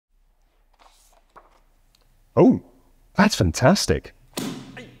Oh, that's fantastic.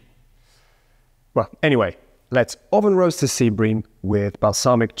 Well, anyway, let's oven roast the sea bream with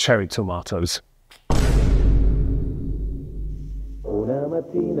balsamic cherry tomatoes.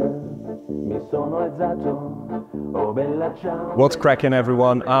 What's cracking,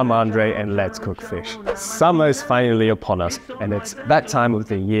 everyone? I'm Andrej and let's cook fish. Summer is finally upon us, and it's that time of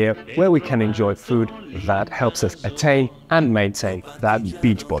the year where we can enjoy food that helps us attain and maintain that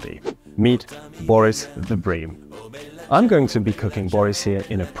beach body. Meet Boris the Bream. I'm going to be cooking Boris here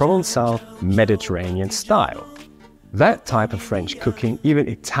in a Provençal Mediterranean style. That type of French cooking even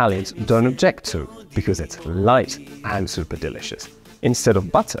Italians don't object to, because it's light and super delicious. Instead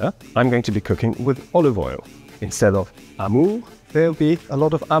of butter, I'm going to be cooking with olive oil. Instead of amour, there'll be a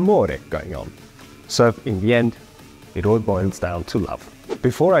lot of amore going on. So in the end, it all boils down to love.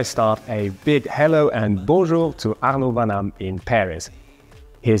 Before I start, a big hello and bonjour to Arnaud Vanhamme in Paris.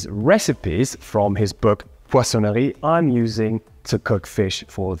 His recipes from his book Poissonnerie I'm using to cook fish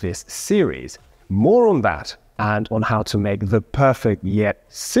for this series. More on that and on how to make the perfect yet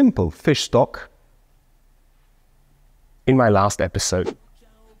simple fish stock in my last episode.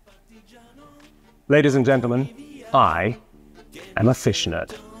 Ladies and gentlemen, I am a fish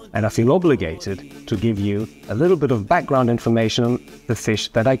nerd, and I feel obligated to give you a little bit of background information on the fish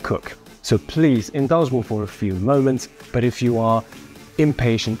that I cook. So please indulge me for a few moments, but if you are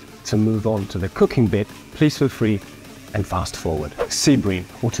impatient to move on to the cooking bit, please feel free and fast forward. Sea bream,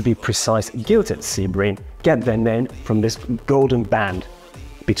 or to be precise, gilded sea bream, get their name from this golden band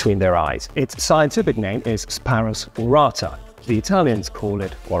between their eyes. Its scientific name is Sparus aurata. The Italians call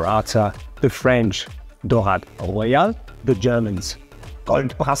it orata, the French dorade royale, the Germans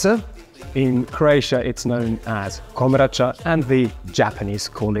Goldbrasse. In Croatia it's known as komracha, and the Japanese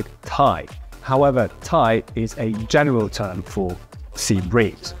call it tai. However, tai is a general term for sea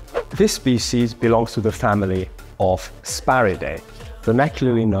breams. This species belongs to the family of Sparidae,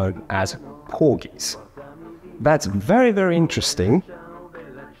 vernacularly known as porgies. That's very, very interesting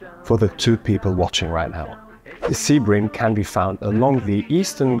for the two people watching right now. The sea bream can be found along the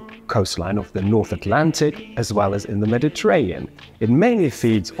eastern coastline of the North Atlantic as well as in the Mediterranean. It mainly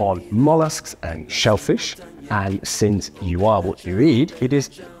feeds on mollusks and shellfish, and since you are what you eat, it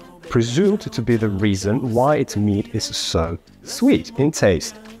is presumed to be the reason why its meat is so sweet in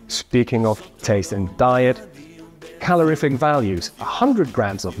taste. Speaking of taste and diet, calorific values. 100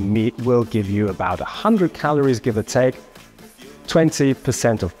 grams of meat will give you about 100 calories, give or take,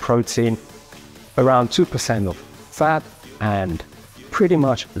 20% of protein, around 2% of fat, and pretty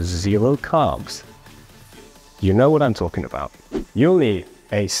much 0 carbs. You know what I'm talking about. You'll need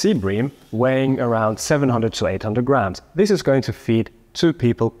a sea bream weighing around 700 to 800 grams. This is going to feed 2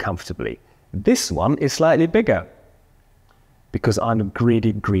 people comfortably. This one is slightly bigger because I'm a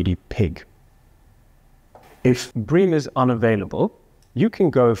greedy, greedy pig. If bream is unavailable, you can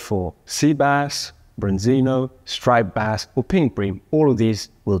go for sea bass, branzino, striped bass, or pink bream. All of these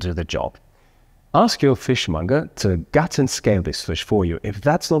will do the job. Ask your fishmonger to gut and scale this fish for you. If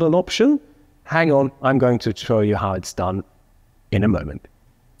that's not an option, hang on, I'm going to show you how it's done in a moment.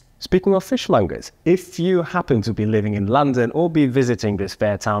 Speaking of fishmongers, if you happen to be living in London or be visiting this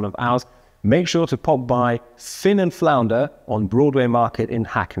fair town of ours, make sure to pop by Fin and Flounder on Broadway Market in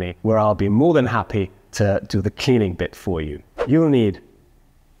Hackney, where I'll be more than happy to do the cleaning bit for you. You'll need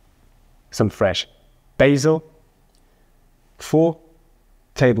some fresh basil, 4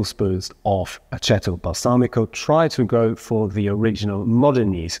 tablespoons of aceto balsamico. Try to go for the original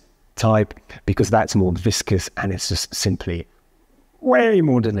Modernese type because that's more viscous and it's just simply way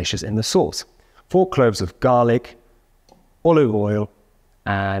more delicious in the sauce. 4 cloves of garlic, olive oil,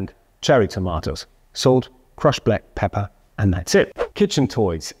 and cherry tomatoes, salt, crushed black pepper, and that's it. Kitchen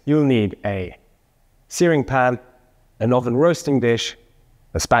toys. You'll need a searing pan, an oven roasting dish,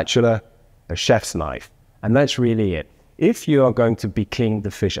 a spatula, a chef's knife, and that's really it. If you are going to be cleaning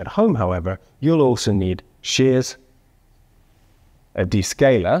the fish at home, however, you'll also need shears, a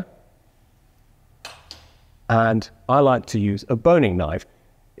descaler, and I like to use a boning knife.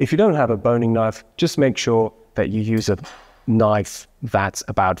 If you don't have a boning knife, just make sure that you use a knife that's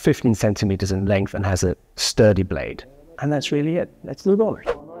about 15 centimeters in length and has a sturdy blade. And that's really it. Let's move on.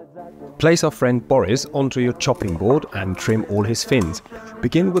 Place our friend Boris onto your chopping board and trim all his fins.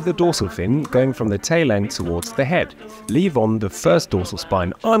 Begin with the dorsal fin, going from the tail end towards the head. Leave on the first dorsal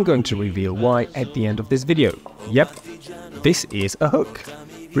spine. I'm going to reveal why at the end of this video. Yep, this is a hook.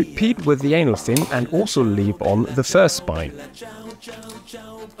 Repeat with the anal fin and also leave on the first spine.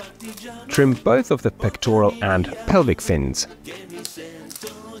 Trim both of the pectoral and pelvic fins.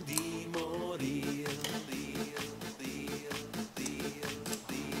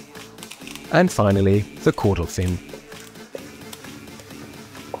 And finally, the caudal fin.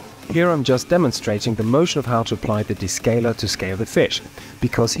 Here I'm just demonstrating the motion of how to apply the descaler to scale the fish,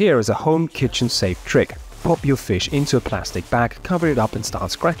 because here is a home kitchen safe trick. Pop your fish into a plastic bag, cover it up and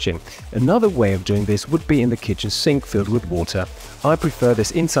start scratching. Another way of doing this would be in the kitchen sink filled with water. I prefer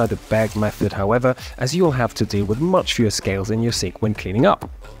this inside the bag method, however, as you'll have to deal with much fewer scales in your sink when cleaning up.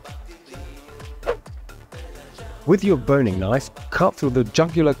 With your boning knife, cut through the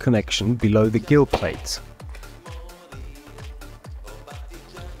jugular connection below the gill plates.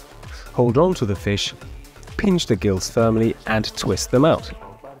 Hold on to the fish, pinch the gills firmly and twist them out.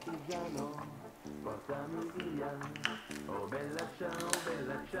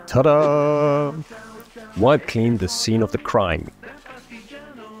 Ta-da! Wipe clean the scene of the crime.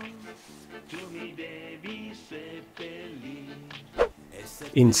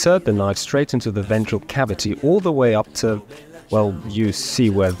 Insert the knife straight into the ventral cavity all the way up to, well, you see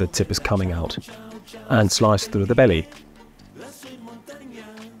where the tip is coming out, and slice through the belly.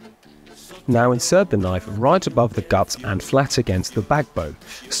 Now insert the knife right above the guts and flat against the backbone.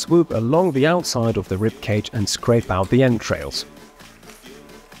 Swoop along the outside of the rib cage and scrape out the entrails.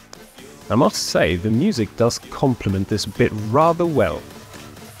 I must say, the music does complement this bit rather well.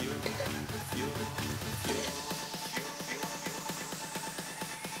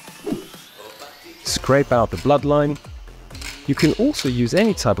 Scrape out the bloodline. You can also use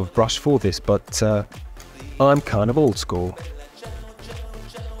any type of brush for this, but I'm kind of old school.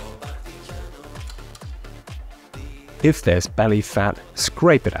 If there's belly fat,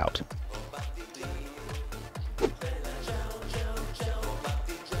 scrape it out.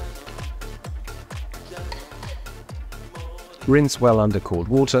 Rinse well under cold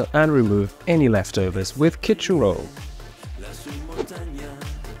water and remove any leftovers with kitchen roll.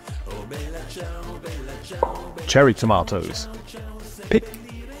 Cherry tomatoes. Pick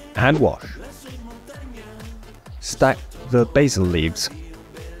and wash. Stack the basil leaves.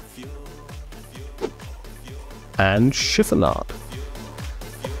 And chiffonade.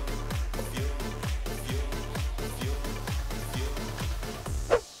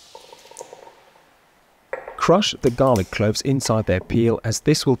 Crush the garlic cloves inside their peel, as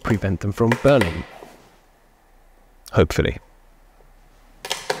this will prevent them from burning. Hopefully.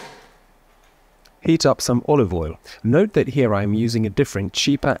 Heat up some olive oil. Note that here I am using a different,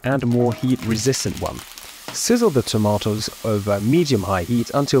 cheaper and more heat-resistant one. Sizzle the tomatoes over medium-high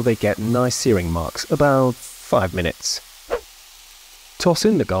heat until they get nice searing marks, about 5 minutes. Toss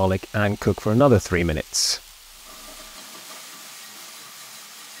in the garlic and cook for another 3 minutes.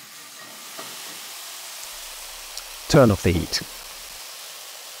 Turn off the heat.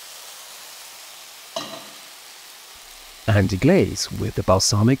 And deglaze with the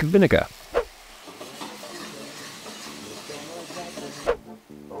balsamic vinegar.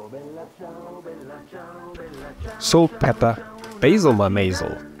 Salt, pepper, basil my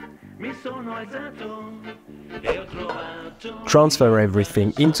maison. Transfer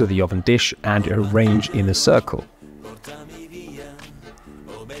everything into the oven dish and arrange in a circle.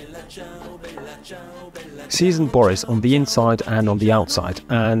 Season Boris on the inside and on the outside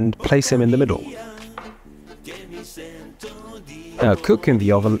and place him in the middle. Now cook in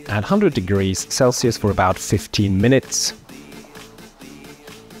the oven at 100 degrees Celsius for about 15 minutes.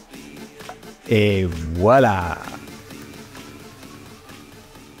 Et voila!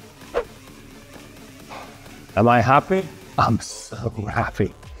 Am I happy? I'm so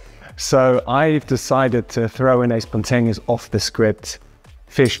happy. So I've decided to throw in a spontaneous off-the-script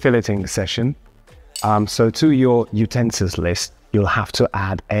fish filleting session. So to your utensils list, you'll have to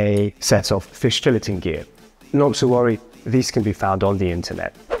add a set of fish filleting gear. Not to worry, these can be found on the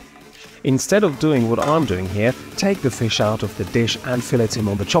internet. Instead of doing what I'm doing here, take the fish out of the dish and fillet him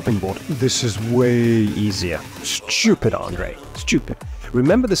on the chopping board. This is way easier. Stupid, Andre. Stupid.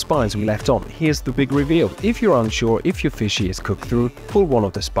 Remember the spines we left on? Here's the big reveal. If you're unsure if your fishy is cooked through, pull one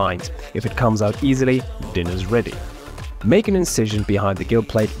of the spines. If it comes out easily, dinner's ready. Make an incision behind the gill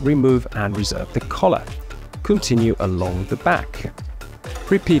plate, remove and reserve the collar. Continue along the back.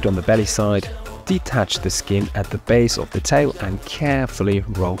 Repeat on the belly side. Detach the skin at the base of the tail and carefully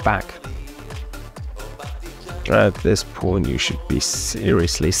roll back. At this point you should be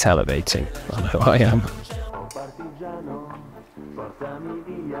seriously salivating. I know I am.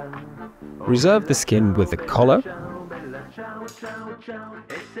 Reserve the skin with the collar.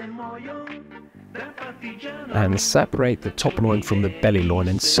 And separate the top loin from the belly loin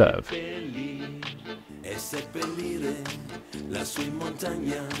and serve.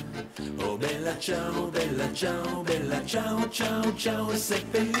 Oh bella ciao, bella ciao, bella ciao, ciao, ciao, e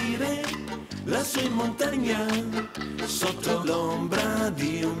seppellire lassù in montagna sotto l'ombra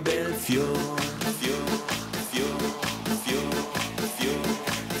di un bel fiore.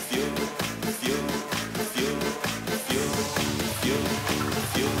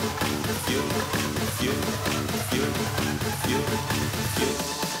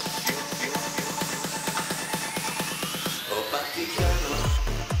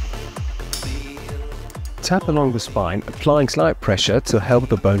 Tap along the spine, applying slight pressure to help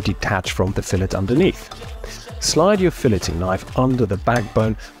the bone detach from the fillet underneath. Slide your filleting knife under the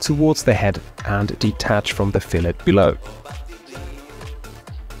backbone towards the head and detach from the fillet below.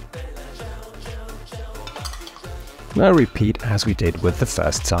 Now repeat as we did with the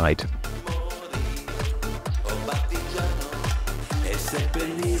first side.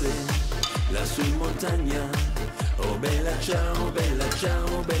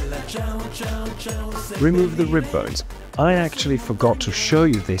 Remove the rib bones. I actually forgot to show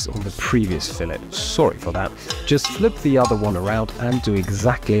you this on the previous fillet. Sorry for that. Just flip the other one around and do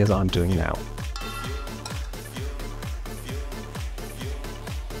exactly as I'm doing now.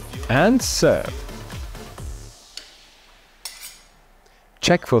 And serve.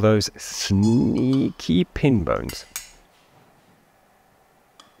 Check for those sneaky pin bones.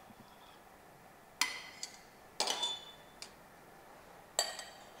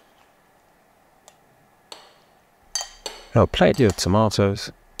 Now plate your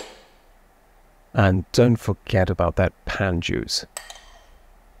tomatoes, and don't forget about that pan juice.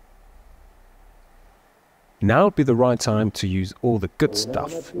 Now would be the right time to use all the good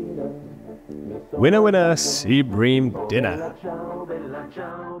stuff. Winner, winner, sea bream dinner.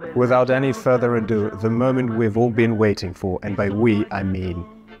 Without any further ado, the moment we've all been waiting for, and by we I mean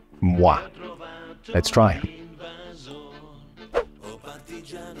moi. Let's try.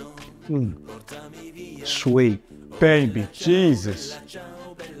 Sweet baby Jesus.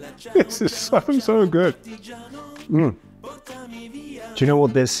 This is so good. Do you know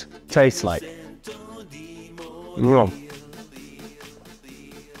what this tastes like?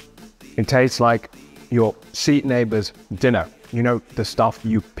 It tastes like your seat neighbor's dinner. You know, the stuff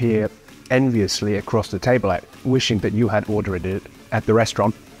you peer enviously across the table at, wishing that you had ordered it at the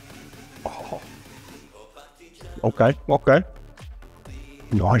restaurant. Oh. Okay.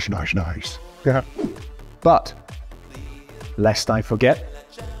 Nice. Yeah. But, lest I forget,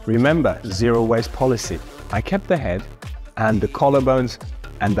 remember, zero waste policy. I kept the head and the collarbones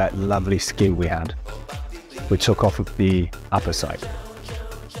and that lovely skin we had. We took off of the upper side.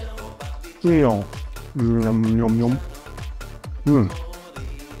 Yum.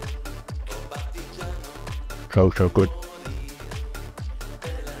 So good.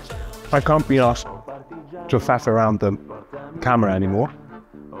 I can't be asked to faff around the camera anymore.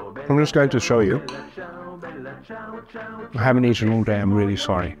 I'm just going to show you. I haven't eaten all day, I'm really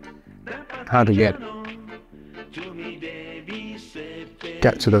sorry. How to get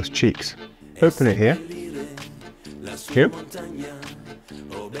to those cheeks. Open it here.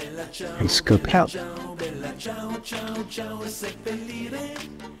 And scoop out.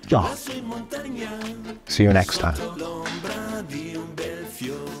 Oh. See you next time.